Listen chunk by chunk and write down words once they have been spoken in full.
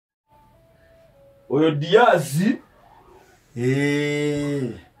Oyo Diazi.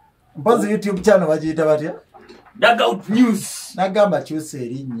 Mpozi YouTube channel wajita batya? Dugout News. Nagamba kyuse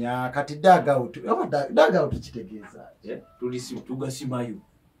erinnya kati Dugout. Dugout kitegeeza. Tugasimayo.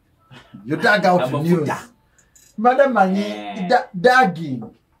 You Dugout News. Madam manyi dagging.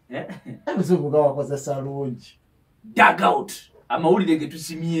 Emuzungu gawakozesa lungi. Dugout. Amawulire ge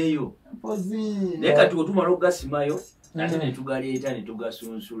tusimyeyo. Mpozi. Leka tutumala okugasimayo. Nate ne tugaleeta ne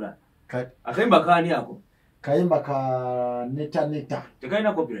tugasunsula. Akayimba kaani ako? Kayimba ka neta.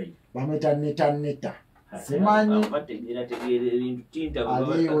 Tekalina copyright. Bamwita neta. Simanyi. Bategeera ebintu tinta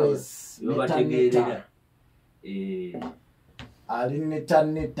bategeerera. Ali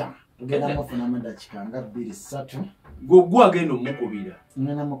neta. Tugenda mufuna madakika nga 2-3. Gwe agenda omukubira.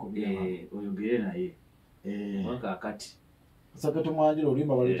 Ngena mukubira. Oyogere naye. Mwaka akati. Saka tumwanjira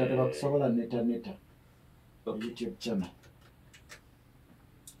olimba balitate bakusobola neta. YouTube channel.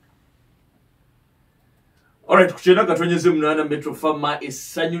 Alright, kuchena katonyeze munana Metro Farmer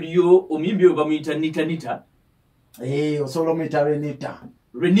esanyulyo omuyimbi oba muyita nita. Osobola omuyita Renita.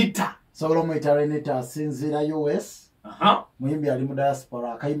 Osobola omuyita Renita asinziira US. Muyimbi ali mu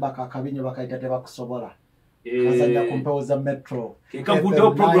diaspora akayimba kakabinyo bakayita tebakusobola. Kazanya ku mpewo za Metro.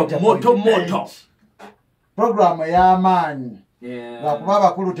 Kekagudewo program moto. Program y'amaanyi. Lwakuba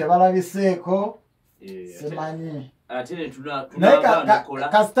abakulu tebalabiseeko. Simanyi. Atene tunakola.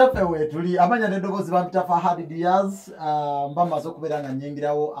 Kastafe wetuli amanya nedogozi bampita Fahad Diaz mbamaze okubeera nga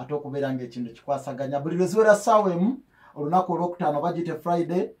nyingirawo ate okubeera nga ekintu kikwasaganya buli lweziwera sawemu olunaku olwokutaano bagite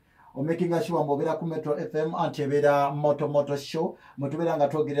Friday omakinga sure mbobeera ku Metro FM anti ebeera moto show mutubeera nga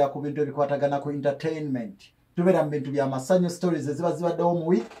twogerera ku bintu ebikwatagana ku entertainment tubeera mu bintu by'amasanyu stories eziba zibaddewo mu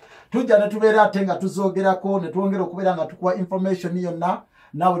week tujja ne tubeera ate nga tuzoogerako ne twongera okubeera nga tukuwa information yonna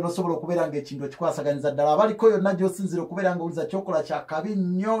nawe nosobola okubeera nga ekintu ekikwasaganyiza ddala abaliko yonna gy'osinzira okubeera nga owuliza kyokola kya kabi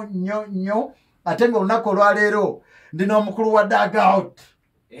nnyo ate nga olunaku olwaleero ndina omukulu wa Dugout.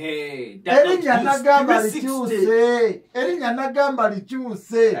 Erinnya nagamba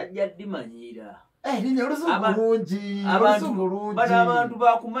likyuse. Ajja ddimanyira. Erinnya oluzungu lungi. Abantu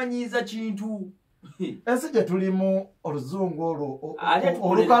bakumanyiiza kintu. Ensi gye tulimu oluzungu olwo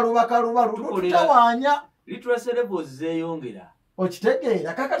olukaluba lutawaanya. Literacy levels zeeyongera.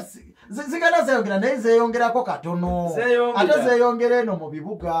 Okitegeera kakati zigana zeeyongera naye zeeyongerako katono ate zeeyongera eno mu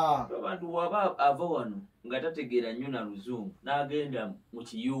bibuga. Abantu waba ava wano nga tategeera nnyo na luzungu n'agenda mu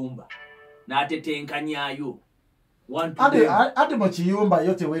kiyumba n'atetenkanyayo ate mu kiyumba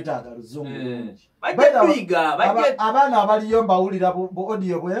yo teweetaaga luzungu. Bajja abaana abaliyo mbawulira bu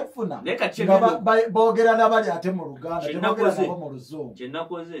audio bwenfuna nga boogera n'abali ate mu Luganda teboogera nabo mu luzungu. Kye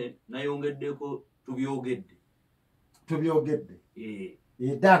nakoze nayongeddeko tubyogedde.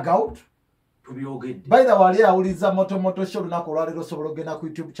 Dugout tubyogedde. By the way awuliza moto show lunaku olwaleero osobola okugenda ku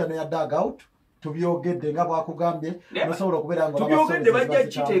YouTube channel ya Dugout tubyogedde nga bwakugambye osobola okubeera nga tubyogedde bajja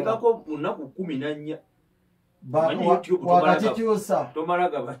kiteekako mu nnaku 14 wakakikyusa tomala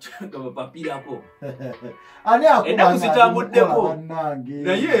gabapapirako ani ennaku zitambuddeko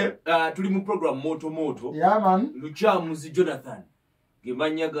naye tuli mu program moto Lukyamuzi Jonathan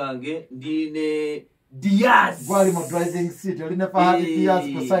gemanya gange ndine Diaz gwali mu driving seat oli ne Fahad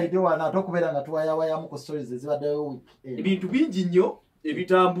Diaz ku side wana atokubeera nga tuwayawayamu ku stories ezibaddeyo week ebintu bingi nnyo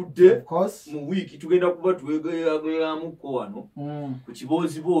ebitambudde mu week tugenda kuba tuwegeyageyamuko wano ku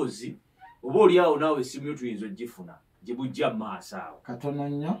kiboozibozi oba oli awo naawe essimu yo tuyinza ogifuna gye bujja maaso awo katono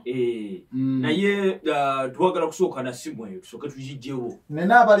nnyo naye twagala kusooka na simu eyo tusooke tugijjewo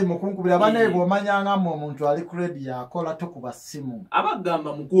nena abali mukunkubira banaye bw'omanyangamu omuntu ali ku radio akola tokuba ssimu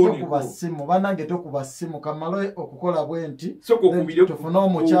abagamba tokuba ssimu banange tokuba ssimu kamale okukola bwe nti tufune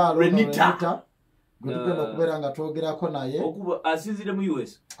omukyalo Renita gwe tugenda okubeera nga twogerako naye asinzire mu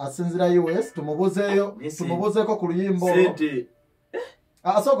asinzira US tumubuuzeeko ku luyimba olwo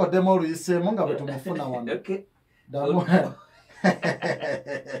asookoddemu oluyiseemu nga bwe tumufuna wano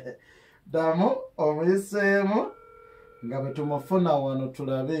damu omuyiseemu nga bwe tumufuna wano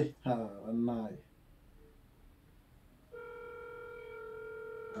tulabe bannaye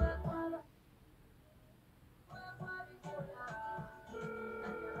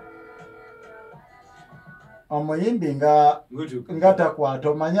omuyimbi nga takwata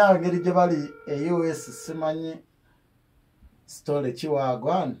omanyi awo engeri gye bali US simanyi stole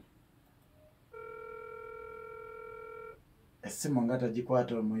kiwaagwana essimu nga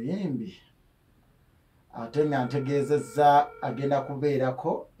tagikwata omuyimbi ate nga ntegeezezza agenda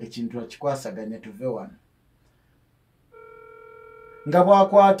kubeerako ekintu akikwasaganya tuve wano nga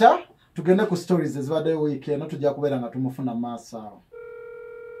bwakwata tugende ku stories ezibaddeyo week eno tujja kubeera nga tumufuna maaso awo.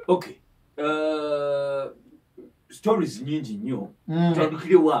 Okay. Stories nyingi nnyo.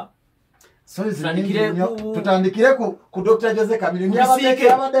 Tutandikirewa. So tutandikire ku Dr. Jose Chameleone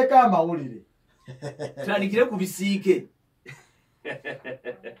yabadeka amawulire. Tutandikire ku bisiike.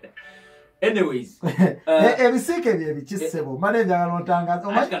 Anyways, ebisiike bye bikisebo manager alontangaza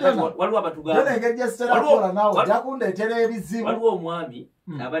waliwo abatugamba ngeje stera kola nawo jakundeetera ebizibu. Waliwo omwami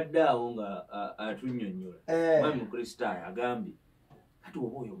abadde awo nga atunnyonnyola mwami Mukristaayo agambye kati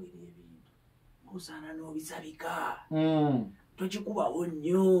oba oyogera ebintu osaana n'obisabika tokikubawo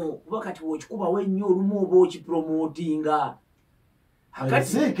nnyo kuba kati wokikubawo ennyo olumu oba okipromotinga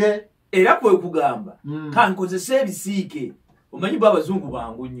ebisiike era kwe kugamba kankozesa ebisiike. Omanyi b'abazungu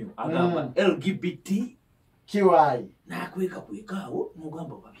bangu nnyo agamba LGBT kiwayi nakweka awo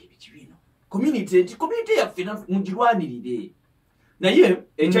n'ogamba babye bikibino community yaffe mugirwanirire naye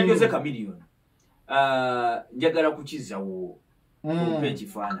ekya Jose Chameleone njagala kukizzawo kumpa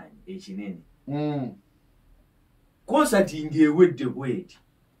ekifaananyi ekinene konsati ng'ewedde bweti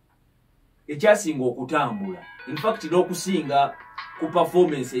ekyasinga okutambula infact n'okusinga ku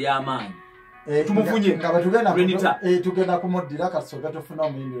performance ey'amaanyi tumufunye nga tugenda kumuddira kasoga tufuna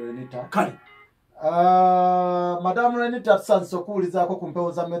omuyimbi Renita kale Madam Renita tusanzise okuwulizaako ku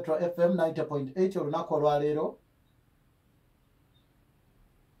mpewo za Metro FM 90.8 olunaku olwaleero.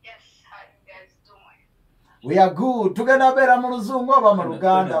 We are good. Tugenda beera mu luzungu oba mu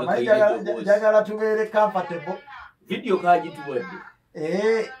Luganda. Mayi jagala tubeere comfortable. Video kagituwadde.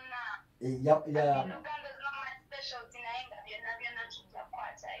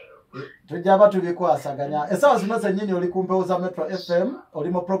 Tujaba tubikwasaganya. Esawa zino zennyini oli ku mpewo za Metro FM, oli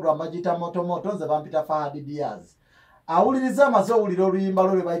mu program bagiyita Moto nze bampita Fahad Diaz. Awuliriza amaze owulira oluyimba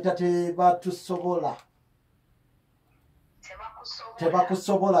lwe bayita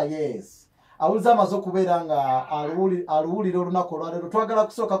tebakusobola yes. Awuliza amaze okubeera nga aluwulira olunaku olwaleero. Twagala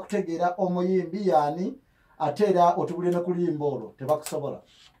kusooka kutegeera omuyimbi yaani ate era otubulire ne ku luyimba olwo tebakusobola.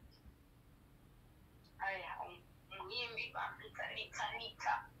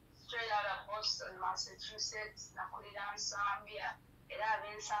 Massachusetts, nakulira Nsambya, era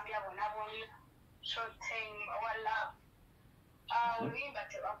ab'Ensambya bonna bonna short time our love. Oluyimba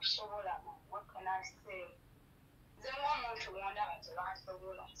tebakusobola. What can I say? Nze ng'omuntu wonda nga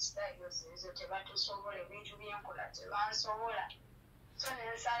tebansobola. Style ezo tebatusobola, ebintu byenkola tebansobola. So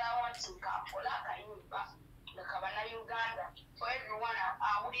nensalawo nti nkankola akayimba nga kabannayuganda. For everyone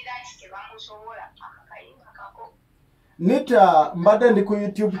awulira nti tebamusobola akakayimba kako. Nita mbadde ndi ku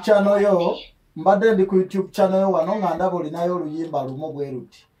YouTube channel yo wano nga ndaba olinayo oluyimba lumu bwe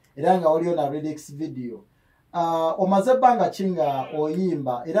luti era nga waliyo na lyrics video. Omaze ebbanga ki nga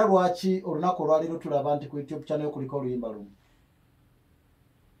oyimba era lwaki olunaku olwaleero tulaba nti ku YouTube channel yo kuliko oluyimba lumu?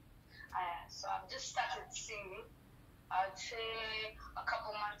 So I've just started singing, I'd say a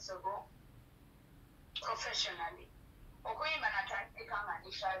couple months ago, professionally. Okuyimba natandika nga ndi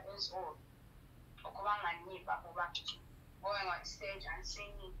 5 years old. Okuba nga nnyimba kuba going on stage and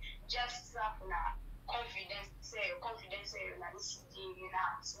singing, just na confidence na listening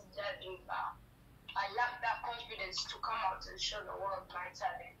na sijadimba. I love that confidence to come out and show the world my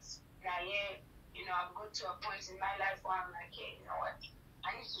talents. Now, yeah, I've got to a point in my life where I'm like, hey, you know what?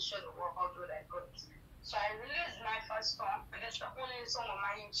 I need to show the world what I got. So I released my first song, and that's the only song on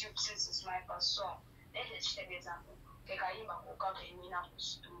my YouTube since it's my first song. Then it's the example. Kekaimba kukaka imina ku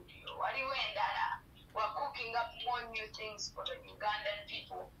studio. Waliwe ndala. We're cooking up more new things for the Ugandan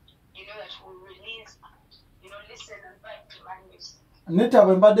people, that will release, listen and vibe to my music. Nita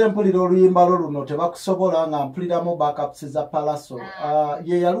bwe mbadde mpulira oluyimba lwo luno tebakusobola nga mpuliramu backups za Palaso.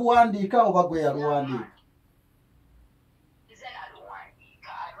 Ye yaluwandiika oba gwe yaluwandiika? Nze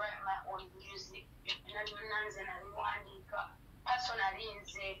naluwandiika. I write my own music. Nze naluwandiika. Personally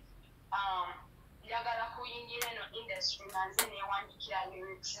nze njagala kuyingira eno industry nga nze neewandikira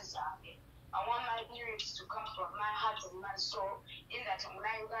lyrics zange. I want my lyrics to come from my heart and my soul, in that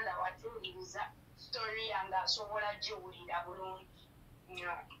Uganda watuliriza story yanga sobola jiwulira bulungi.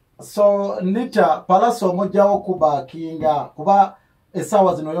 So Nita Palaso omujjawo kubaakinga kuba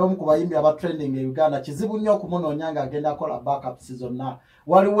essaawa zino y'omu ku bayimbi aba trending e Uganda kizibu nnyo okumunoonya ng'agenda akola backups zonna.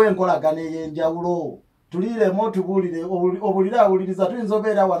 Waliwo enkolagana ey'enjawulo. Tuliiremu otubuulire obulire awuliriza tuyinza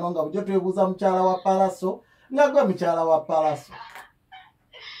obeera wano nga bujjo twebuuza mukyala wa Palaso nga gwe mukyala wa Palaso.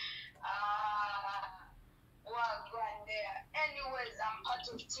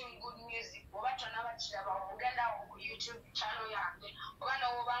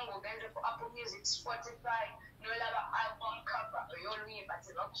 Spotify, nolaba album cover, yoluyimba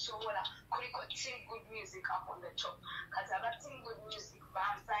tebakusobola kuliko Team Good Music up on the top. Kati aba Team Good Music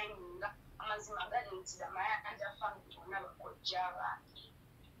bansigninga amazima gali nti amayanja family bonna bakojja abangi.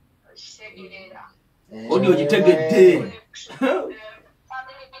 Okitegeerera. Odi ogitegedde.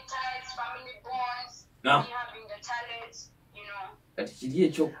 Family ties, family bonds, me having the talent, you know.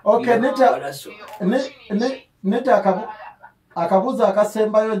 Okay, neta akabuza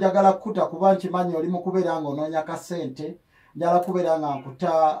akasembayo njagala kukuta kuba nkimanyi oli mukubeera nga onoonya kasente njala kubeera nga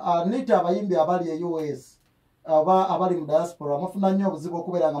nkuta nita abayimbi abali e US aba abali mu diaspora mufuna nnyo obuzibu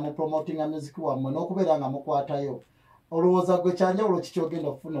okubeera nga mu promotinga music wammwe n'okubeera nga mukwatayo olowooza gwe kyanjawulo kiki ogenda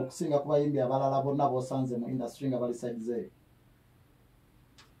okufuna okusinga ku bayimbi abalala bonna b'osanze mu industry nga bali side zeeyo?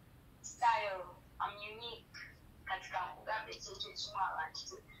 Style, I'm unique. Katika kugambe chintu chimwa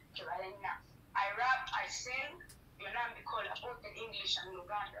abantu kibalenya. I rap, I sing, you're not be called both in English and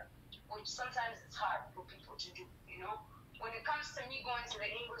Uganda, which sometimes it's hard for people to do, you know. When it comes to me going to the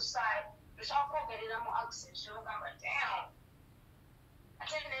English side, it's all getting more accent, you know, I'm like, damn. I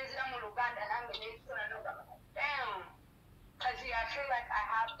tell you, I'm Uganda and I'm going to damn. Because I feel like I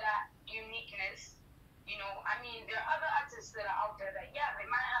have that uniqueness. You know, I mean, there are other artists that are out there that, yeah, they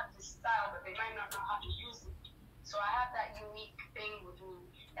might have this style, but they might not know how to use it. So I have that unique thing with me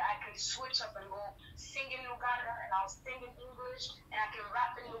that I can switch up and go sing in Uganda and I'll sing in English, and I can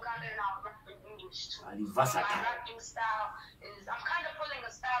rap in Uganda and I'll rap in English too. My rapping style is, I'm kind of pulling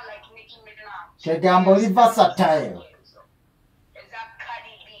a style like Nicki Minaj. Kegambo versatile. Is that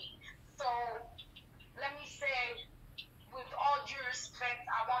Cardi B? So let me say, with all due respect,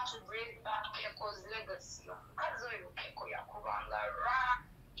 I want to bring back Keko's legacy.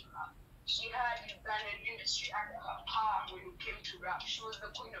 She had Ugandan industry under her palm when it came to rap. She was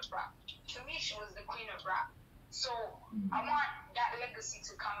the queen of rap. To me, she was the queen of rap. So I want that legacy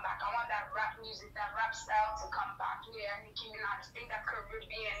to come back. I want that rap music, that rap style to come back. Yeah, Nicki Minaj, think that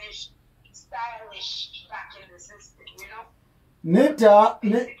Caribbean-ish, stylish back in the system, you know? Nita, I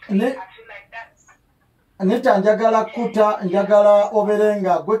feel like that's... Nita njagala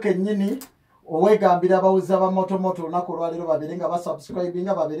oberenga gwe kennyini owegambira abawuza ba motomoto olunaku olwaleero baberenga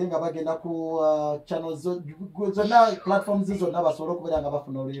basubscribinga baberenga bagenda ku channel zonna platforms zonna basobole okubeera nga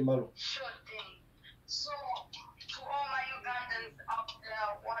bafuna oluyimba lwo. Sure thing. So to all my Ugandans out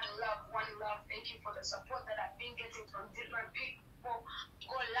there, one love, thank you for the support that I've been getting from different people.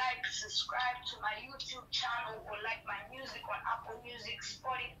 Go like, subscribe to my YouTube channel, or like my music on Apple Music,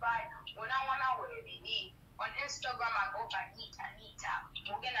 Spotify, on Instagram I go by Nita.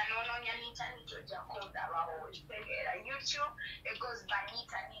 YouTube it goes by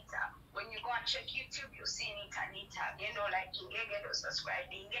Nita. When you go and check YouTube, you'll see Nita. You know, like you get or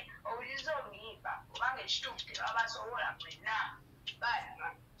subscribing or resolve me back.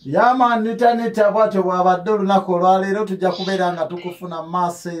 Yama Nita bwatyo bwabadde olunaku olwaleero tujja kubeera nga tukufuna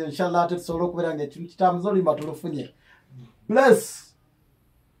maaso eyo inshallah ate tusobole okubeera nga ekintu kitamuza olimba tulufunye. Bless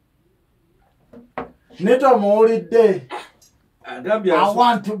Nita muwulidde. I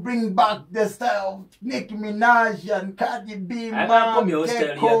want to bring back the style of Nicki Minaj and Cardi B.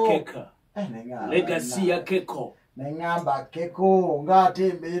 Legacy ya Keko. Nengamba Keko ngate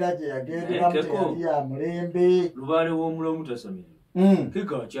embeera gye yagendera muteyali ya mulembe. Lubaale w'omulomu tasomere.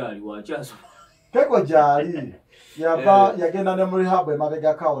 Keko akyali wakyasoma. Keko gyali. Yagenda ne mu rehab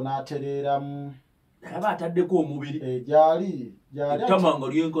emabegakawo n'atereeramu. Aba ataddeko omubiri. Gyali. Tamanga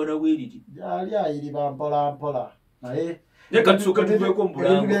lyenkana bweriti. Gyali ayiriba mpola. Naye Neka tusoka tuweko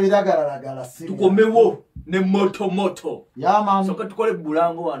mbulango. Tukomewo ne moto. Yaman. Soka tukole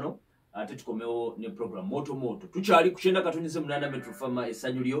bulango wano. Ate tukomewo ne program moto. Tukyali kushenda katunize munana Metro Farmer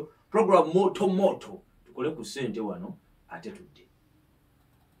essanyu lyo. Program moto. Tukole ku sente wano. Ate tudde.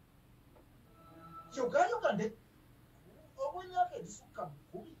 Yogayo kande. Obunyaka edisuka.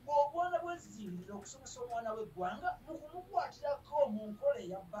 Obwana bwezindiro okusomesa omwana w'eggwanga mukumukwatiraako mu nkole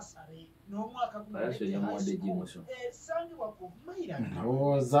ya basale n'omwaka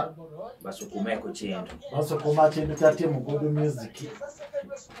ndowooza basukumeko kintu basukuma kintu kya timu good music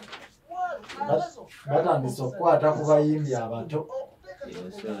batandise okukwata ku bayimbi abato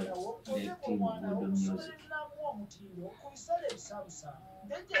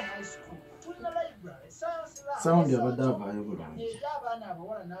Sound abadde avaayo bulungi.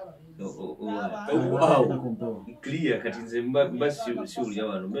 Clear kati nze mba siwulira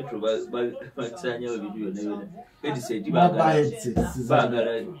wano Metro basanyawo ebintu byonna headset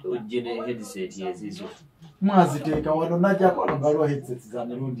baagala ojje ne headset ezizo. Mwaziteeka wano najjako wano ngaliwo headset za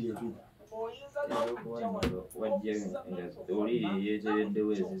mirundi ebiri. Oli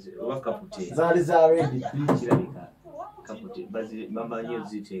yeetereddewo ezizo oba kaputeni. Zaali za ready. Kirabika kaputeni bamanyi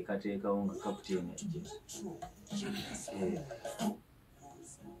oziteekateekawo nga kaputeni ajje.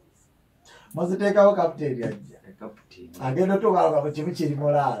 Mwaziteekawo kaputeni ajja. Agenda otuuka ku kimu kiri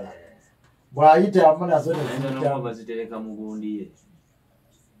mulaala. Bw'ayita amu nazo neziyitamu. Bazitereka mu gundi ye.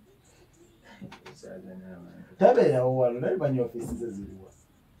 Tabeerawo wano naye manyi ofiisi ze ziriwa.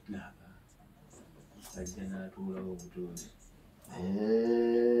 ajja n'atuulawo obutuuzi.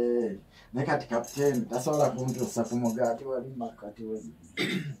 Ne kati kapiteeni tasobola kuntuusa ku mugaati wali makati we.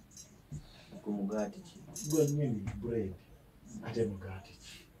 Ku mugaati ki? Gwennyini bread ate mugaati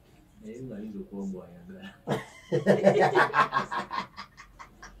ki? Naye ng'ayinza okuba gw'ayagala.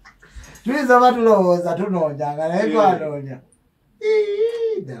 Tuyinza oba tulowooza tunoonyanga naye twanoonya.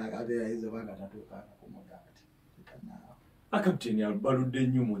 Ddala kati ayinza oba nga tatuukanga ku mugaati. Kapiteeni baludde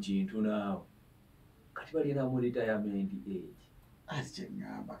nnyo mu kintu naawe. Kati balina mu retirement age. Ati kye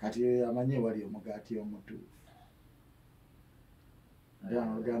ŋŋamba kati amanye wali omugaati omutuufu.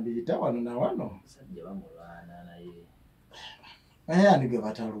 Gambye yita wano na wano. Musajja bamulwana naye. Naye ani gwe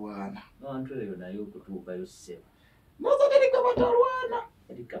batalwana? Abantu eyo naye okutuukayo sseba. Nazo teri gwe batalwana.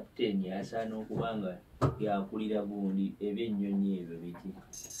 Kati kapiteeni asaana okuba nga yakulira gundi ebyennyonyi ebyo biki.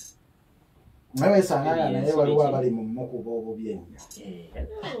 Naye weesanganga naye waliwo abali mu mmukuba obubi ennyo.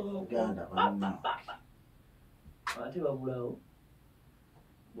 Uganda banna. Ate babulawo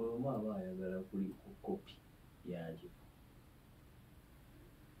buli omu aba ayagala kuli ku kopi yakyo.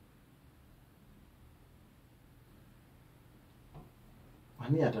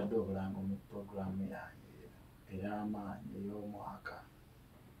 Ani yatadde obulango mu puroguramu yange ey'amaanyi ey'omwaka?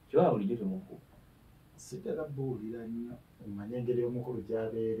 Kiba bulijjo temukuba. Sitera buwulira nnyo omanye engeri omukulu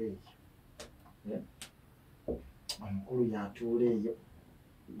gy'abeera eyo. Omukulu yatuula eyo.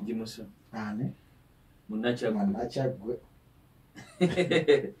 Gimusa. Ani? Munnakyaggwe.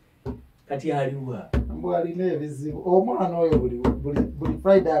 Kati aliwa? Mbu alina ebizibu. Omwana oyo buli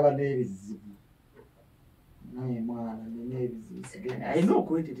Friday aba n'ebizibu. Naye mwana nina ebizibu. Alina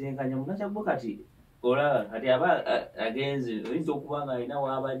okwetetenkanya munnakyaggwe kati olaba kati aba agenze oyinza okuba nga alina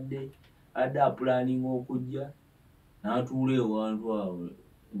w'abadde adde apulaninga okujja n'atuula ewantu awo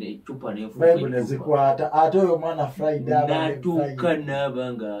ecupa nefuuka nezikwata ate oyo omwana Friday n'atuuka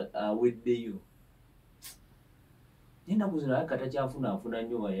n'aba nga aweddeyo. Ennaku zino aka takyafunaafuna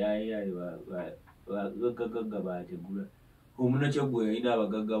nnyo bayaayaali bagaggaga baategula. Omunnakyaggwe yalina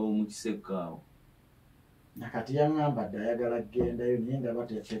abagagga b'omu kiseka awo. Nakati yaŋŋamba dde ayagala kgendayo naye ndaba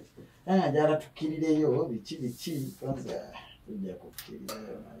nga gyala tukkirireyo biki tujja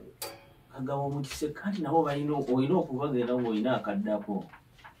kukkirirayo nayo. Bagagga b'omu kiseka anti nabo olina okubagenda ng'olina akaddako.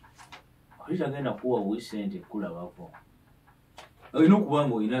 Oli tagenda kuwa buwi ssente kulabako. Olina okuba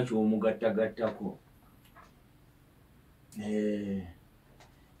ng'olina ky'omugattagattako.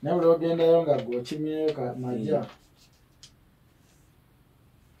 Naye buli ogendayo nga gw'okimyeyo majja.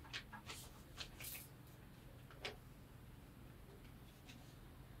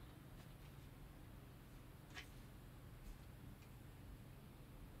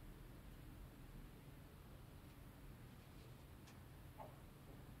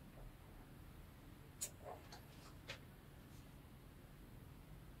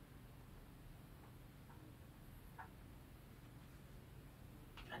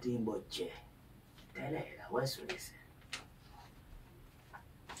 Timbocce teleera wesulise.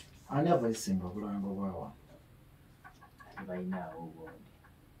 Ani avaisinga obulango bwawa? Ati balinaawo obundi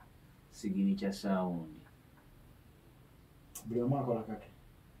siginica sound. Buli omu akola kake.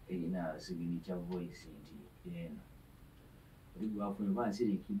 Erina siginica voice nti eno oli gwafunye oba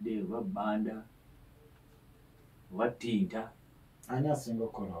nsirikidde oba bbanda oba ttinta. Ani asinga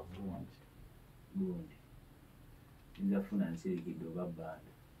okukola obulungi? Gundi nzafuna nsirikidde oba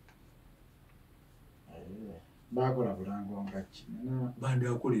bbanda. Bakola bulango nga ki?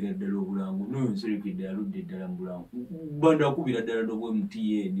 Banda akolera ddala obulango noyo nsirikidde aludde ddala mu bulango. Banda akubira ddala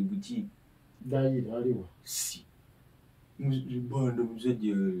n'obwemutn buki? Dayira aliwa? Si banda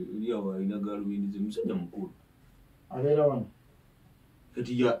musajja eri awo alina galubindi ze musajja mukulu. Abeera wano?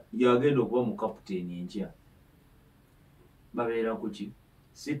 Kati yagenda okuba mu kapiteeni enkya. Babeera ku ki?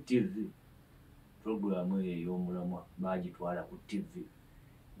 Si TV. Puroguramu eyo ey'omulamwa baagitwala ku TV.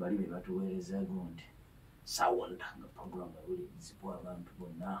 Bali be batuweereza gundi. Sawunda nga puroguramu ewulizibwa abantu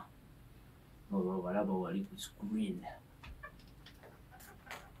bonna. Oba balaba wali ku screen.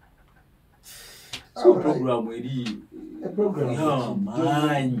 So puroguramu eri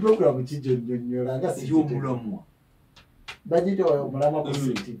maanyi. Puroguramu kijonyonyola nga si ey'omulamwa. Bagita omulamwa ku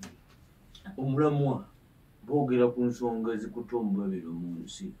TV. Omulamwa boogera ku nsonga ezikuta omubabiro mu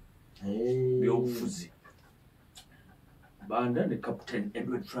nsi. Byobufuzi. Banda ne Captain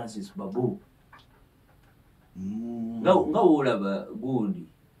Edward Francis Babu. Nga woolaba gundi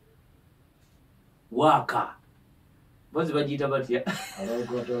waaka bazi bagiyita batya?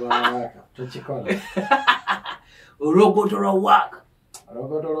 Ologoto lwa waaka tukikola. Ologoto lwa waaka.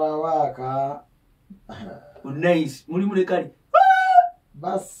 Ologoto lwa waaka. Nice. Mulimu ne kali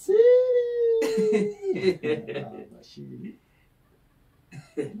Basiri.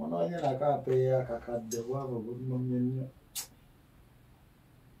 Mononya nakapeya kakadde bwabo bunomye nnyo.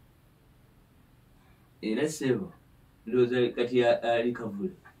 Era sebo ndoza kati ali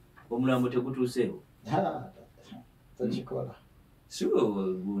kavule omulambo tegutuuseewo. Takikola. Sio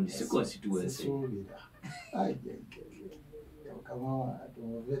gundi si constituency. Subira. Kama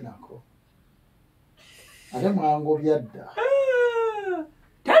tumuve nako. Ate mwango byadda.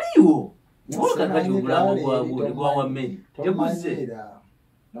 Taliwo. Mwoka kati omulambo gwa wammeri. Teguze.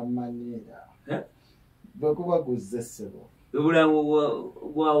 Namanyira. Bwekuba guzze ssebo. Omulambo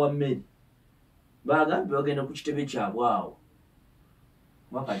gwa wammeri. Bagambye bagenda ku kitebe kyabwe awo.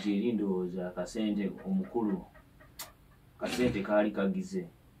 Wakati eri ndowooza akasente omukulu. Kasente kaali kagize.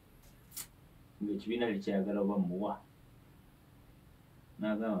 Ng'ekibiina tekyayagala oba muwa.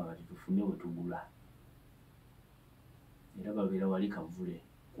 N'agamba bati tufune bwe tugula. Era babeera wali kavule.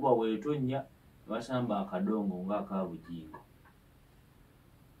 Kuba weetonnya basamba akadongo ng'akabujingo.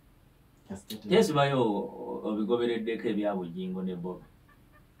 Tesibayo obigobereddeko ebyabujingo ne Bobi.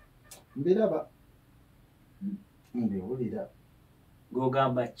 Mbiraba. Mbiwulira.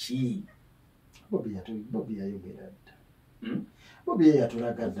 Gogamba ki? Bobi yayogera dda. Bobi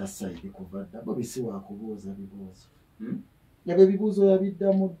yatulaga dda sayidi kuva dda. Bobi si wakubuuza bibuuzo. Ebyo ebibuuzo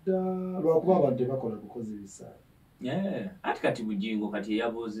yabiddamu dda lwakuba abantu tebakola bukozi bisaawe. Ati kati bujingo kati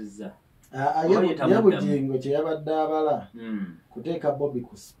yabuuzizza. Ye bujingo kye yabadde abala kuteeka Bobi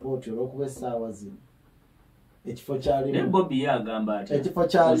ku sport olw'okuba essaawa zino. Ekifo kyalimu. Ne Bobi yagamba ati ekifo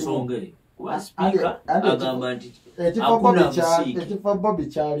kyalimu. Kuba speaker agamba nti ekifo Bobi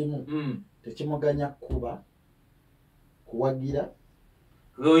kyalimu. Tekimuganya kuba kuwagira.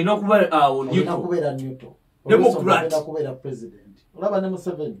 Olina kuba awo kubeera Newton. Democrat. Kubeera president. Olaba ne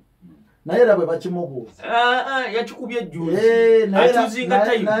Museveni. Naye era bwe bakimubuuza. Yakikubye ejjuzi. Atuzinga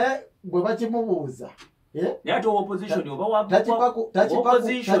time. Naye bwe bakimubuuza. Naye ate opposition oba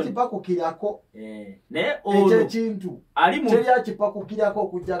takipakukirako. Naye ekyo ekintu teri akipakukirako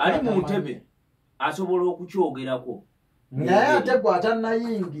okujja ali mu ntebe asobola okukyogerako. Naye ate gwe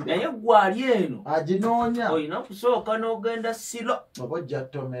atannayingira. Naye gwe ali eno aginoonya. Olina kusooka n'ogenda silo. Oba ojja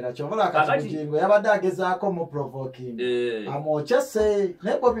ttomera kyobola akati bujingo yabadde agezaako mu provoking. Amwokyese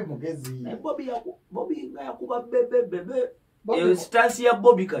naye Bobi mugezi. Naye Bobi nga yakuba bebe. Eyo stansi ya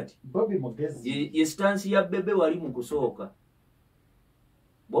Bobi kati. Bobi mugezi. Ye stansi ya bebe wali mu kusooka.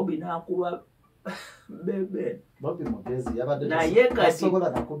 Bobi n'akuba bebe. Bobi mugezi yabadde naye kati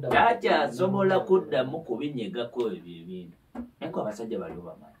takyasobola kuddamu kubinyegako ebyo ebintu. Naye abasajja baliwo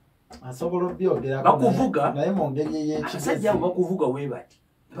bamanyi. Asobola obyogera bakuvuga naye mu ngeri ey'ekigezi. Abasajja bakuvuga we bati.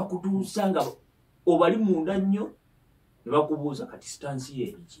 Ne bakutuusa nga obali munda nnyo ne bakubuuza kati stansi ye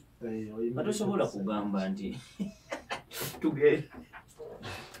eriki. Batosobola kugamba nti tugenda.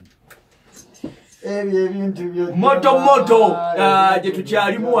 Ebyo ebintu byo moto gye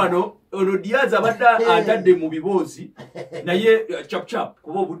tukyalimu wano. Ono Diaz abadde atadde mu biboozi naye chap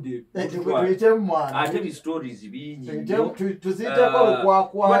kuba obudde ate bi stories bingi tuziteko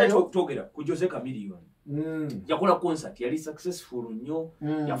okwakwayo togera ku Jose Chameleone. Yakola concert yali successful nnyo,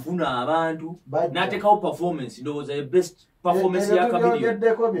 yafuna abantu n'ateekawo performance ndowooza ye best performance ya Chameleone.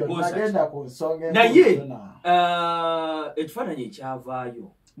 Naye ekifaananyi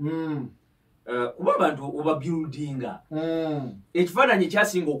ekyavaayo kuba abantu oba buildinga. Ekifaananyi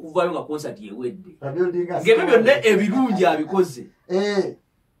kyasinga okuvaayo nga concert yewedde. Ng'ebyo byonna ebirungi abikoze.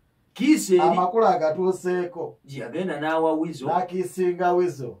 Kiise amakulu agatuuseeko. Yagenda n'awa Wizo. N'akiisinga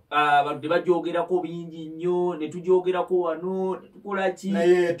Wizo. Abantu tebajoogerako bingi nnyo, ne tujoogerako wano, ne tukola ki. Ne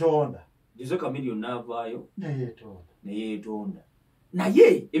yeetonda. Jose Chameleone n'avaayo. Ne yeetonda.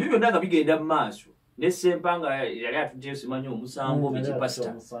 Naye ebyo byonna nga bigenda mu maaso. Ne Sempanga yali atuddeyo simanyi omusango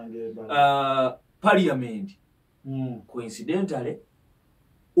bikipasita. Parliament. Coincidentally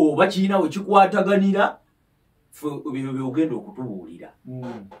oba kiina we kikwataganira ebyo byogenda okutubuulira.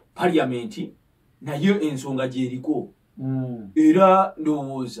 Parliament nayo ensonga gyeriko. Era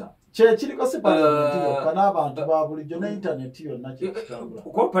ndowooza kyekiriko si Parliament yokka n'abantu ba bulijjo ne internet yonna kyekitambula.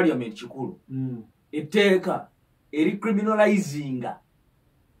 Kuba Parliament kikulu. Etteeka eri criminalizinga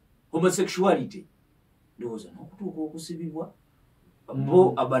homosexuality. Ndowooza n'okutuuka okusibibwa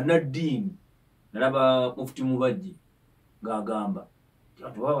bo abanaddiini nalaba Mufti Mubajji ng'agamba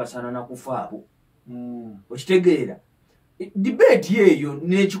abantu baba basaana na kufaabo. Okitegeera debate eyo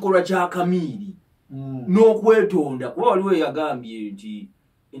n'ekikolwa kya Kamiiri n'okwetonda kuba waliwo yagambye nti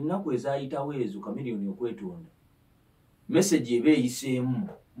ennaku ezaayitawo ezo Chameleone okwetonda message eba eyiseemu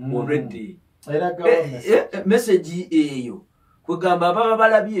already. Message eyo kwegamba ababa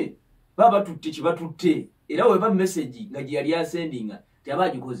balabye baba batutte kibatutte era weba message nga gye yali asendinga tyaba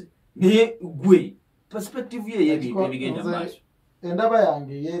agikoze naye gwe perspective ye y'ebintu ebigenda maaso. endaba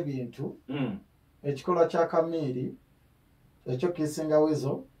yange y'ebintu ekikolwa kya Kamiri ekyo kisinga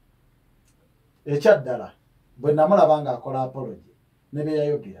wizo ekyaddala bwe namulaba ng'akola apology ne bye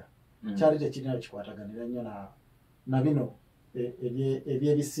yayogera kyali tekirina kikwataganira nnyo na bino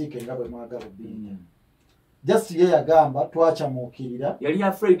ebyebisiike nga bwe mwagala obiyita just ye yagamba twakyamuukirira yali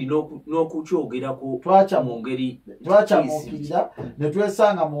afraid n'okukyogerako mu ngeri twakyamuukirira ne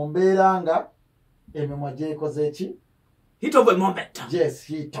twesanga mu mbeera nga emimwa gyekoze eki heat of a moment. Yes,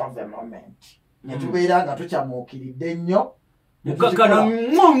 heat of a moment. Netubeera nga tukyamuukiridde nnyo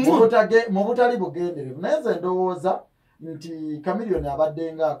mu butali bugenderevu naye nze ndowooza nti Chameleone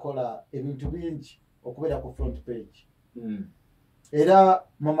abadde nga akola ebintu bingi okubeera ku front page era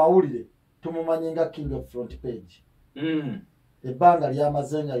mu mawulire tumumanyi nga king of front page ebbanga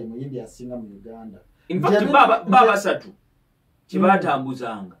lyamaze nga ye muyimbi asinga mu Uganda. In fact babasatu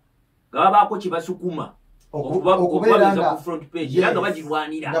kibatambuzanga nga babaako kibasukuma okubeera nga ku front page era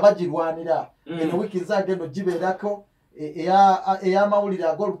nga bagirwanira eno wiiki zagendo gibeerako ey'amawulire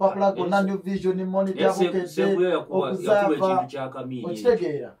ag'olupapula gonna New Vision Monitor bukedde okuzaava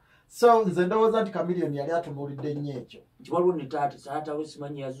okitegeera. So nze ndowooza nti Chameleone yali atunuulidde nnyo ekyo. Waliwo ne taata we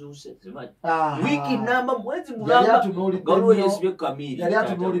simanyi yazuuse wiiki namba mwezi mulamba galiwo yesibye Chameleone yali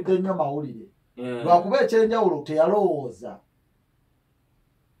atunuulidde nnyo mawulire lwakuba ekyenjawulo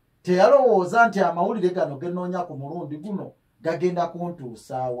teyalowooza nti amawulire gano genoonya ku mulundi guno gagenda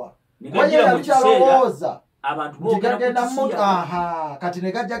kuntuusaawa kwaye yali kyalowooza nti gagenda kati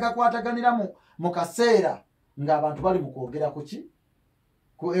ne gajja gakwataganira mu kaseera ng'abantu bali mu kwogera ku ki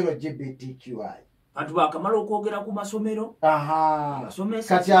ku LGBTQI. Abantu bakamala okwogera ku masomero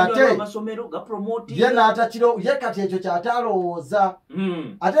kati ate amasomero gapromote ye n'atakiro ye kati ekyo kyatalowooza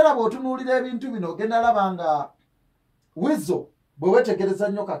ate era bw'otunuulira ebintu bino ogenda laba nga Wizo bwe wetegereza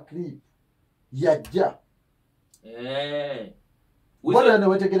nnyo ka clip yajja wala ne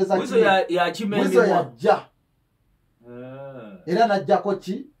wetegereza Wizo yajja era najjako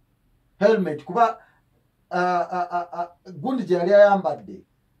ki helmet kuba gundi gye yali ayambadde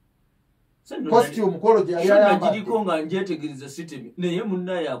costume kolo gye yali ayambadde giriko nga njetegereza sitemi naye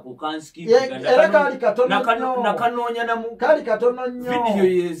munnaye ako kanski era kali katono nakanoonya kali katono nnyo video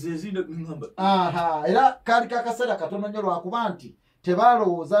yezezina era kali kakaseera katono nnyo lwakuba nti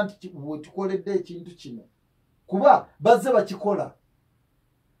tebalowooza nti bwe tukoledde ekintu kino kuba bazze bakikola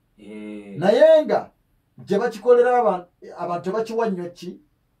naye nga gye bakikolera abantu tebakiwa nnyo ki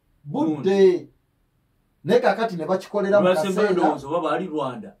budde naye kakati ne bakikolera mu kaseera baali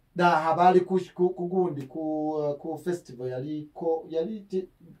Rwanda baali ku gundi ku festival yali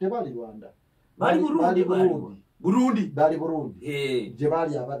tebaali Rwanda baali Burundi gye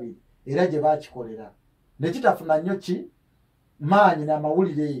baali ababiri era gye bakikolera ne kitafuna nnyo ki maanyi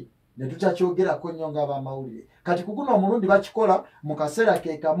n'amawulire ne tutakyogerako nnyo ng'abamawulire kati ku guno omulundi bakikola mu kaseera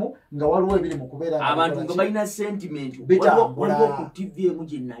ke kamu nga waliwo ebiri mu kubeera abantu nga balina sentiment waliwo ku TV emu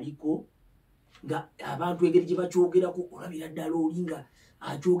gye naliko nga abantu engeri gye bakyogerako olabira ddala oli nga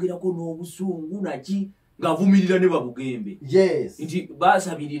akyogerako n'obusungu naki ng'avumirira ne babugembe nti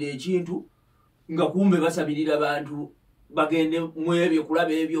basabirira ekintu nga kumbe basabirira bantu bagende mu ebyo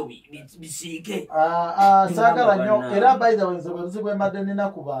kulaba ebyo bisiike saagala nnyo era by the way nze bwe buzibu emadde nina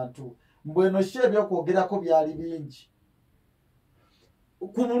ku bantu mbweno ki ebyokwogerako byali bingi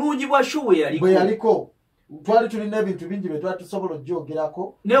ku bulungi bwa show bwe yaliko twali tulina ebintu bingi bye twali tusobola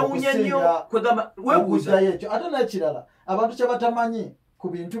okugyogerako newunya nnyo kwegamba weebuuzayo ekyo ate n'ekirala abantu kye batamanyi ku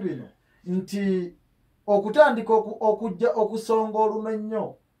bintu bino nti okutandika okusonga oluno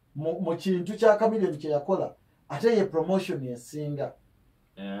nnyo mu kintu kya Chameleone kye yakola ate ye promotion esinga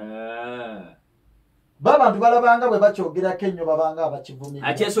babantu balabanga bwe bakyogerako ennyo babanga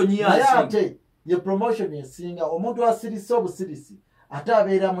abakivumiranaye ate ye promotion esinga omuntu asirise obusirisi ate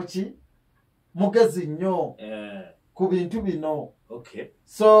abeera muki mugezi nnyo ku bintu bino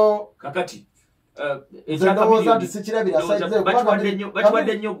so kakati ndowooza nti sikirabira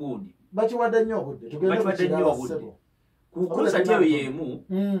bakiwadde nnyo gundi bakiwadde nnyo obudde tugende ku konsati eyo y'emu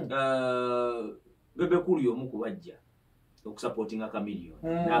Bebecool y'omu kubajja okusupportinga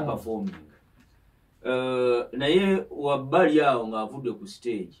Chameleone n'aperforming naye wabbali awo ng'avudde ku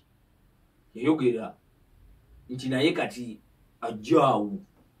stage yayogera nti naye kati ajjaawo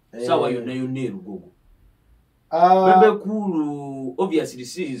sawa yonna yonna erugogo Bebecool obviously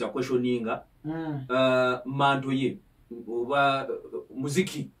siriza questioninga manto ye oba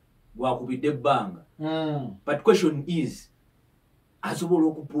muziki gwakubidde ebbanga but question is asobola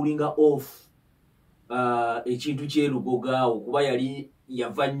okupulinga off ekintu kyerugoga okuba yali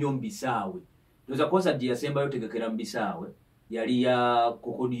yava nnyo mbisaawe ndoza concert yasembayo tegekera mbisaawe yali ya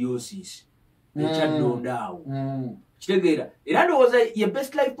coccidiosis ekyadonda awo kitegeera era ndowooza ye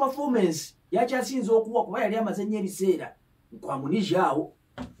best live performance yakyasinza okuwa kuba yali amaze nnyo ebiseera nkwamunija awo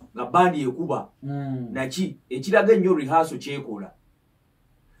nga bandi ekuba naki ekiraga ennyo rehearsal kyekola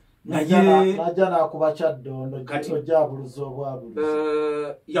naye najja nakuba kyaddondo ojabuluza obwabuluzi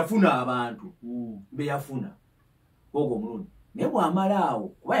yafuna abantu beyafuna ogwo omulundi naye bw'amala awo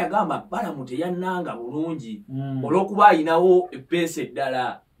kuba yagamba balamu teyannanga bulungi olw'okuba ayinawo epeesa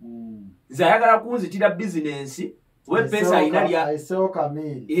eddala nze ayagala kunzitira bizinensi oba epeesa ayina ayiseewo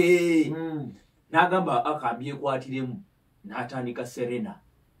Kamiri n'agamba akambyekwatiramu n'atandika Serena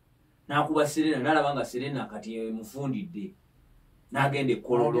n'akuba Serena n'alaba nga Serena kati mufundidde n'agenda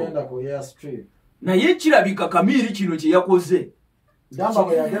ekkololo naye kirabika Kamiri kino kye yakoze gamba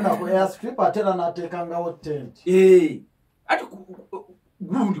bwe yagenda ku airstrip ate era n'ateekangawo tent ati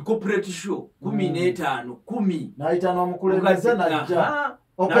gundi corporate show 15 10 n'ayita n'omukulembeze najja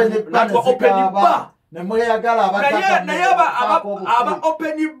open bar nemweyagala naye aba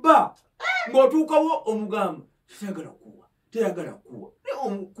open bar ng'otuukawo omugamba teyagala kuwa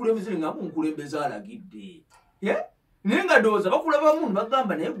omukulembeze nga omukulembeze alagidde naye nga ndowooza bakulaba mundu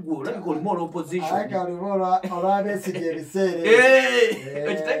bagamba naye gwe olabika olimu olw'abeesiga ebiseera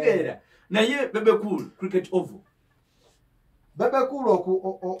ekitegeera naye Bebecool cricket oval Bebecool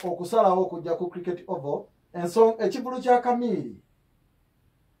okusalawo okujja ku cricket oval ekivulu kya Kamiri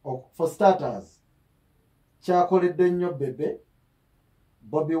for starters kyakoledde nnyo Bebe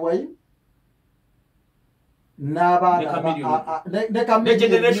Bobby Wine n'abaana ne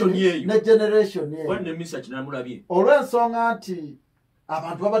generation yeyo olw'ensonga nti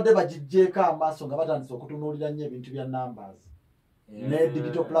abantu babadde bagijjeeko amaaso nga batandise okutunuulira nnyo ebintu bya numbers ne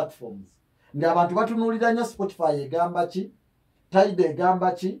digital platforms ng'abantu batunuulira nnyo Spotify egamba ki Tidal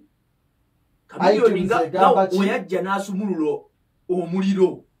egamba ki iTunes egamba ki oyajja n'asumulula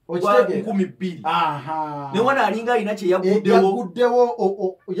omuliro gwa 2,000 ne wana alinga alina kye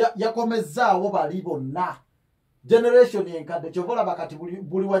yaguddewo yakomezzaawo bali bonna generation enkadde kyovola bakati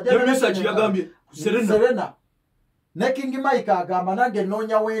buli wa generation Serena ne King Mike agamba nange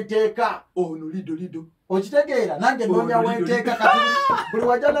noonya wenteeka lido okitegeera nange noonya wenteeka kati buli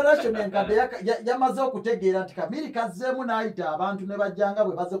wa generation enkadde yamaze okutegeera nti Kamiri kazzeemu n'ayita abantu ne bajjanga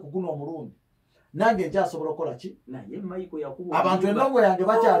bwe baze kuguna omulundi nange nkyasobola okukola ki naye Mike yakuba abantu endongo yange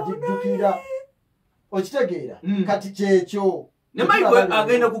bakyagijjukira okitegeera kati kyekyo ne Mike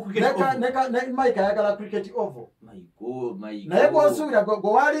agenda ku cricket oval ne Mike ayagala cricket oval Mike naye gw'osuubira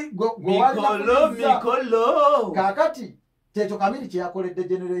gwewali mikolo kaakati kyekyo Kamiri kyeyakoledde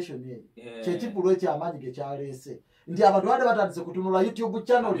generation ye kyekivulu ekyamaanyi ge kyaleese nti abantu badde batandise kutunula YouTube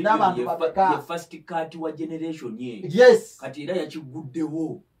channel n'abantu babeka first cut wa generation ye yes kati era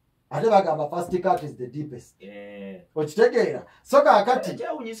yakiguddewo ate bagamba first cut is the deepest okitegeera so kaakati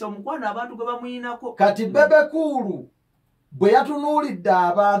kyawunyisa omukwana abantu gwe bamuyinako kati Bebecool bwe yatunuulidde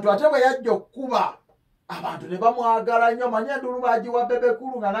abantu ate bwe yajja okkuba abantu ne bamwagala nnyo manye endulu bagiwa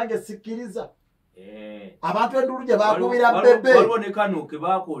Bebecool nga nange sikkiriza abantu endulu gye bakubira Bebe waliwo ne kano ke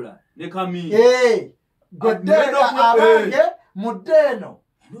bakola ne Kamiri goddeeno abange muddeeno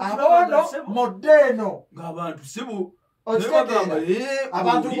abono muddeeno ng'abantu sibu okitegeera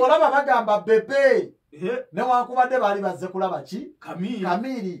abantu olaba bagamba Bebe newankubadde baali bazze kulaba ki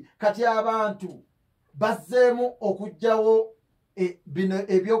Kamiri kati abantu bazzeemu okugjawo bino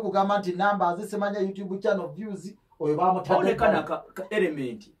ebyokugamba nti namba zisemanya YouTube channel views oyo bamutadde ka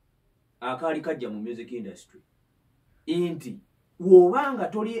element akaali kajja mu music industry inti wobanga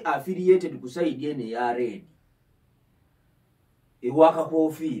toli affiliated ku side ene ya red ewaka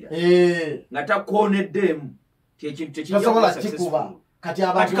kofiira nga takoneddemu kyekintu tekisobola kikuba kati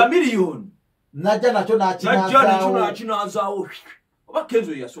abantu Chameleone najja nakyo nakinazaawo oba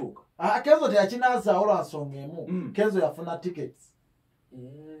Kenzo yasooka Kenzo teyakinazaawo lwa nsonga emu Kenzo yafuna tickets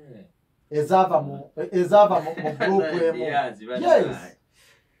ezaava mu group emu yes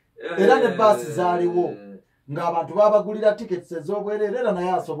era ne baasi zaaliwo ng'abantu babagulira tickets ez'obwereere era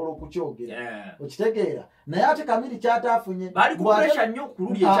naye asobola okukyogera okitegeera naye ate Kamiri kyataafunye bali ku pressure nnyo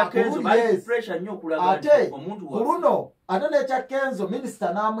kululi ekya Kenzo bali ku pressure nnyo kulaga omuntu ku luno ate n'ekya Kenzo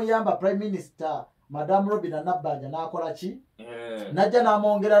minisita n'amuyamba prime minister Madam Robina Nabbanja n'akola ki najja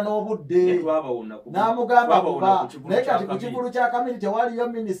n'amwongera n'obudde n'amugamba kuba naye kati ku kigulu kya Kamiri tewaliyo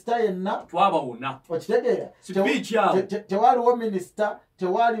minisita yenna twabawona okitegeera tewaliwo minisita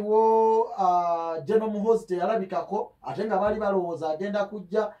tewaliwo General Muhoozi teyalabikako ate nga baali balowooza agenda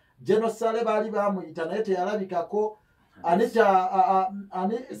kujja General Sale baali bamuyita naye teyalabikako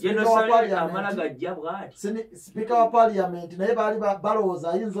Speaker wa Parliament naye baali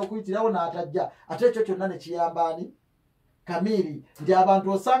balowooza ayinza okuyitirawo n'atajja ate ekyo kyonna ne kiyamba ani Kamiri nti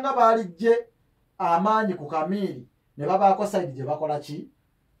abantu osanga baalijje amaanyi ku Kamiri ne babaako side gye bakola ki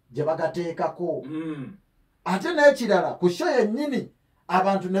gye bagateekako ate n'ekirala ku show yennyini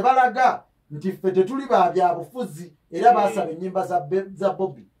abantu ne balaga nti ffe tetuli babyabufuzi era baasaba ennyimba za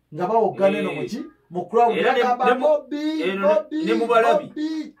Bobby nga bawoggana eno muki mu crowd bagamba Bobby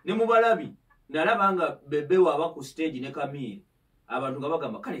ne mubalabi nalaba nga Bebe waba ku stage ne Camille abantu nga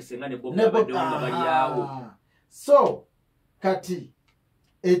bagamba kale senga ne Bobby abadde nga bali awo so kati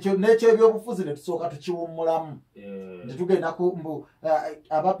ekyo n'ekyo ebyobufuzi ne tusooka tukiwummulamu netugenda ku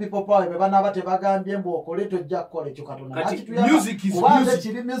aba people power be banaaba tebagambye mbu okole tojja kukola ekyo Katonda kubanga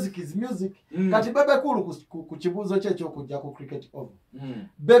kiri music is music kati Bebecool ku kibuuzo kye ekyokujja ku cricket over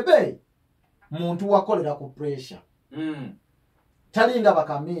Bebe muntu wakolera ku pressure talinga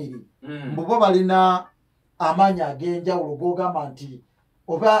bakamiiri mbubo balina amaanyi ag'enjawulo g'ogamba nti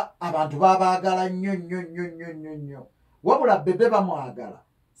oba abantu babaagala nnyo wabula Bebe bamwagala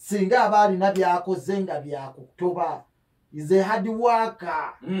singa aba alina byakoze nga byakutoba ize hard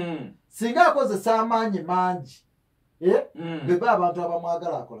worker singa akozesa amaanyi mangi Bebe abantu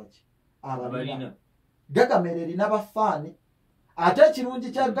abamwagala akola ki abalina Gagamero erina bafaani ate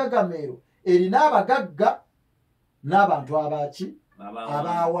ekirungi kya Gagamero erina abagagga n'abantu abaki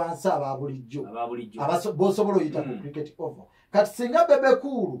abawansi ababulijjo bosobola oyita ku cricket over kati singa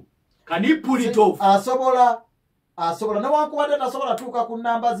Bebecool asobola newankubadde tasobola tuuka ku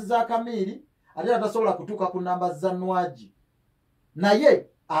nambazi za Camille ate tasobola kutuuka ku nambazi za Nwaji naye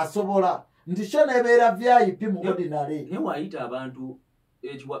asobola nti sho nebeera VIP mu ordinary newayita abantu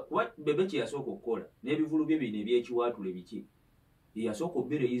Bebe kye yasooka okukola n'ebivulu bye bino ebyekiwaatule biki yasooka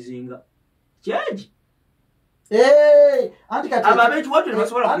obbere yizinga kyeji anti kati ababekiwaatule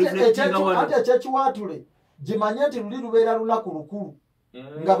basobola kureflectinga wano anti ekyekiwaatule gimanye nti luli lubeera lunaku lukulu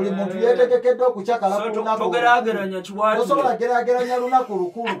nga buli muntu yeetegekedde okukyakala ku lunaku osobola geraageranya lunaku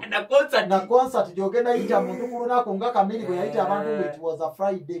lukulu na concert gyogenda yita muntu ku lunaku nga Camille bwe yayita abantu it was a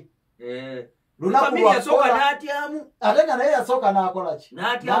Friday lunaku lwakola ate nga naye yasooka n'akola ki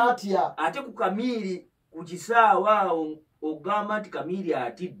n'atya ate ku Camille ku kisaawa awo ogamba nti Camille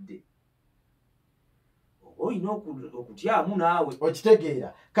atidde oyina okutyamu naawe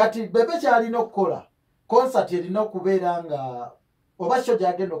okitegeera kati Bebe kyalina okukola concert erina okubeera nga oba show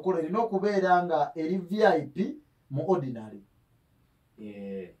gyagenda okukola erina okubeera nga eri VIP mu ordinary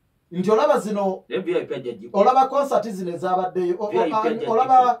nti olaba zino olaba concert zino ezabaddeyo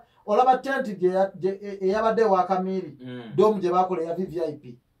olaba tent eyabadde wa Camille dom gye bakola eya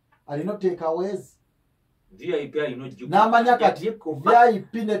VIP alina takeaways n'amanya kati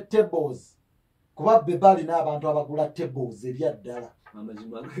VIP ne tables kuba Bebe alina abantu abagula tables ebya ddala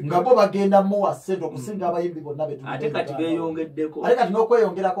nga bo bagenda muwa ssente okusinga abayimbi bonna ate kati beeyongeddeko ate kati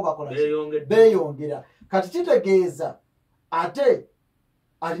n'okweyongerako bakola beeyongera kati kitegeeza ate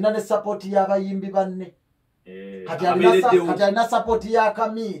alina ne sapoti y'abayimbi banne kati alina sapoti ya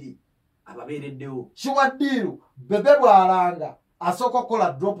Camille ababeereddewo kiwaddiiru Bebe bw'alanga asooka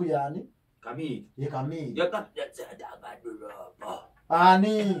okukola drop yani Camille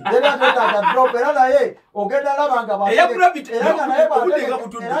ani era tetaga drop era naye ogenda labanga era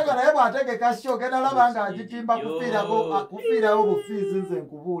naye bwategeka sho ogenda labanga agitimba kufiirawo bufiizi nze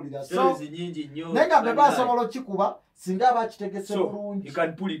nkubuulira so nenga Bebe asobola okikuba singa aba akitegese bulungi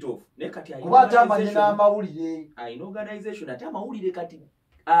kuba ate amanyi n'amawulire ate amawulire kati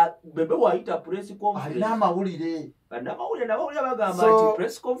Bebe wayita press conference alina amawulire bagamba nti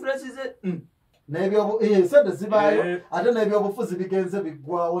press conference ze sente zibaayo ate n'ebyobufuzi bigenze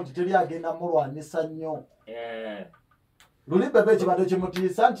biggwawo nti teri agenda mulwanisa nnyo luli Bebe ekibadde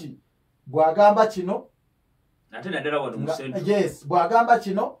kimutiisa nti bw'agamba kino ate naddala wano mu central yes bw'agamba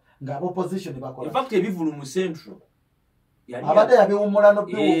kino ng'aba opposition bakola in fact ebivulu mu central abadde yabiwummula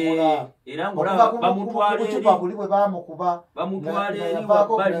n'obiwummula era ng'olaba bamutwala eri buli bwe baamukuba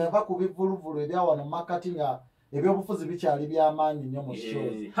yava ku bivuluvulu ebya wano makati nga ebyobufuzi bikyali by'amaanyi nnyo mu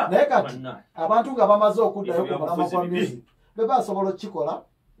shows naye kati abantu nga bamaze okuddayo ku mulamwa gwa music Bebe asobola okukikola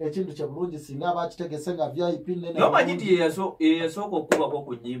ekintu kye bulungi singa aba akitegese nga VIP nene nomanyi nti yasooka okukubako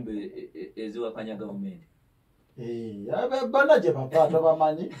ku nnyimba eziwakanya gavumenti bonna gye bava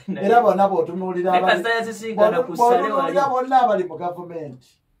tobamanyi era bonna b'otunuulira bonna abali mu gavumenti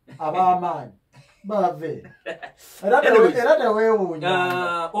ab'amaanyi bave era teweewuunya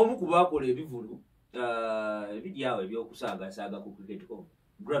omu ku baakola ebivulu ebiryawo ebyokusaagasaaga ku cricket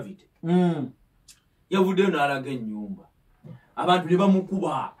gravity yavuddeyo n'alaga ennyumba abantu ne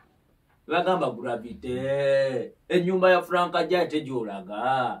bamukuba bagamba gravity ennyumba ya Frank ajja ate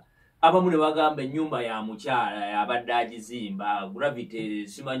gy'olaga abamu ne bagamba ennyumba ya mukyala yabadde agizimba gravity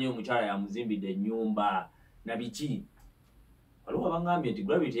simanyi omukyala yamuzimbidde ennyumba na biki waliwo abangambye nti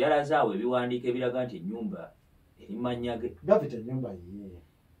gravity yalazaawo ebiwandiiko ebiraga nti ennyumba erimanyage Gravity ennyumba yiye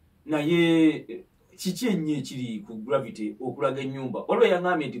naye kiki ennyo ekiri ku Gravity okulaga ennyumba olwo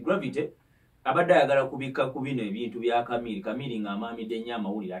yaŋŋambye nti Gravity abadde ayagala kubikka ku bino ebintu bya Kamiri ng'amaamidde nnyo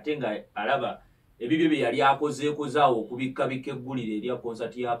amawulire ate nga alaba ebibyo bye yali akozeekozaawo okubikkabikka eggulire erya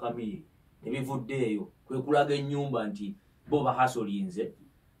konsati ya Kamiri ebivuddeeyo kwe kulaga ennyumba nti bo bahasolinze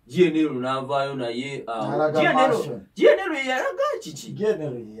GNL n'avaayo naye GNL yalaga kiki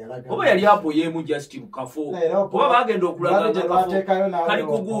oba yali apoyeemu just kafo oba bagenda okulaga kali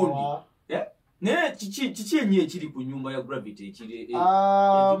ku gundi naye kiki ennyo ekiri ku nnyumba ya Gravity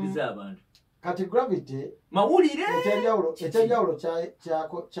ekiriza abantu kati Gravity mawulire ekyenjawulo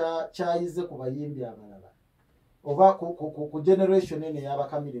kyayize ku bayimbi abalala oba ku generation eno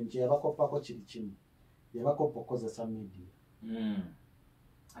y'abakamiri nti yabakoppako kiri kimu yabakoppa okukozesa media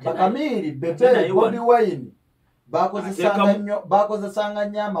bakamiri Bebe Bobi Wine bakozesanga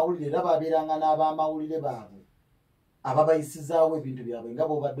nnyo amawulire era babeeranga n'abamawulire baabwe ababayisizaawo ebintu byabwe nga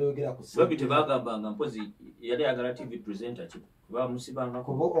bw'obadde oyogera ku Gravity bagambanga mpozi yali ayagala TV presenter ki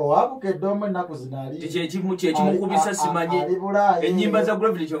bamusibangako owabukedde omu ennaku zino ali kyekimukubisa simanyi ennyimba za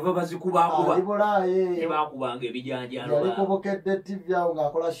Gravity kyova bazikubakuba ebakubanga ebijanjalo yali kubukedde TV awo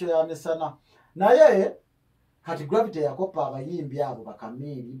ng'akola show ya misana naye kati Gravity yakoppa abayimbi abo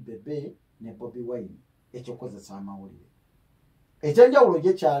bakamiri Bebe ne Bobi Wine ekyokozesa amawulire ekyenjawulo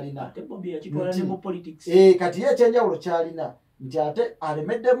gye kyalina kati ye ekyenjawulo kyalina nti ate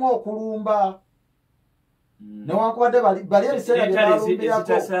alemeddemu okulumba newankubadde bali ebiseera bye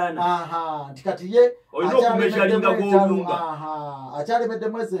balumbirako nti kati ye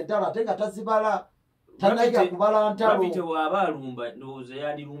akyalemeddemu ezo entalo ate nga tazibala tanayiga kubala ntalo bw'aba alumba ndowooza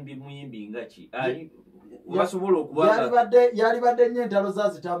yalilumbye muyimbi nga ki yalibadde nnyo entalo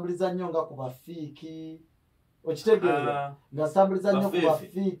zazitambuliza nnyo nga ku bafiiki okitegeera nga zitambuliza nnyo ku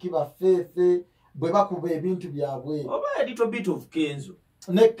bafiiki bafeefe bwe bakuba ebintu byabwe oba a little bit of Kenzo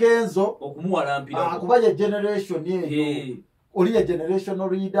ne Kenzo okumuwalampira kuba ye generation eyo oli ye generation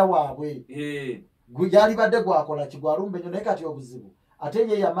leader waabwe yalibadde gwakola kigwalumba ennyo naye kati obuzibu ate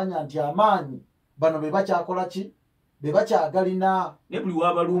ye yamanya nti amaanyi bano be bakyakola ki be bakyagalina ne buli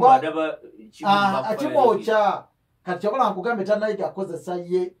wabalumba adaba akimwokya kati kyakola nkugambe tanayiga akozesa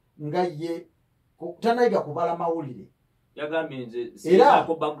ye nga ye tanayiga kubala mawulire yagambye nze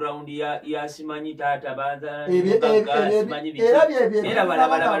sirako background ya simanyi taata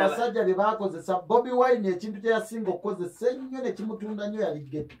abasajja bye bakozesa Bobi Wine ekintu kye yasinga okukozesa ennyo ne kimutunda nnyo yali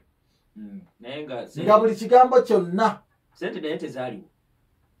geto nga buli kigambo kyonna sente naye tezaaliwo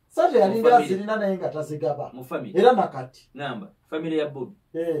sente yalinga azirina naye nga tazigaba era nakati famire ya Bobi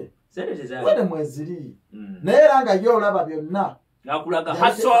sente mweziri naye era nga ye olaba byonna ngakulaga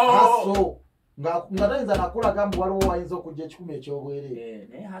haso nga tayinza nakulaga mbu waliwo wayinza okujja ekikumi ekyobwereere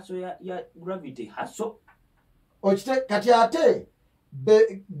naye haso ya Gravity haso kati ate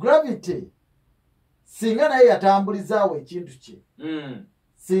Gravity singa naye yatambulizaawo ekintu kye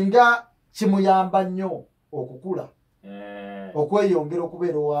singa kimuyamba nnyo okukula okweyongera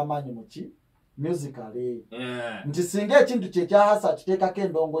okubeera ow'amaanyi muki musically nti singa ekintu kye ekya haso akiteekako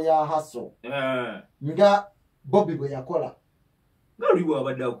endongo ya haso nga Bobi bwe yakola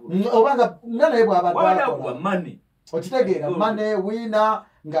obanga nga naye bw'abadde okitegeera mane wiina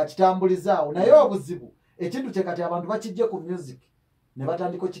ng'akitambulizaawo naye obuzibu ekintu kye kati abantu bakijje ku music ne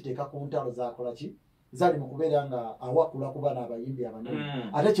batandika okiteeka ku ntalo zakola ki zali mu kubeera nga awakula ku bana abayimbi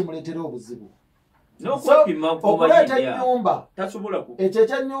abanene ate kimuleetera obuzibu okuleeta ennyumba ekyo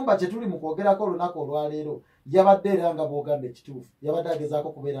ekyennyumba kye tuli mu kwogerako olunaku olwaleero yabadde era nga bw'ogamba ekituufu yabadde agezaako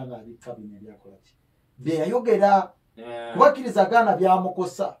kubeera nga abikka bino ebyakola ki bye yayogera kubakkiriza gaana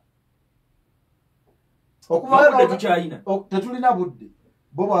byamukosa tetulina budde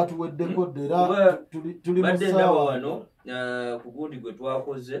bo bwatuweddeko dde era tuli musaawa wano ku gundi gwe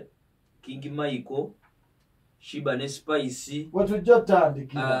twakoze King Michael Shiba ne Spice wetujja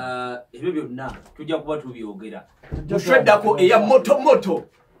tutandikira ebyo byonna tujja kuba tubyogera tusheddako eya moto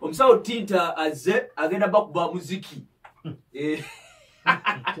omusawo Tinta azze agenda bakuba muziki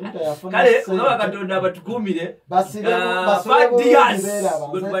kale ngaba katonda abatukumire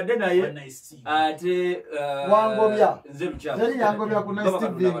badde naye ate wangobya nze lukyalo teri yangobya ku Nice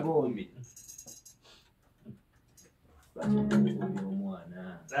TV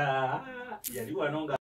omwana yali wano nga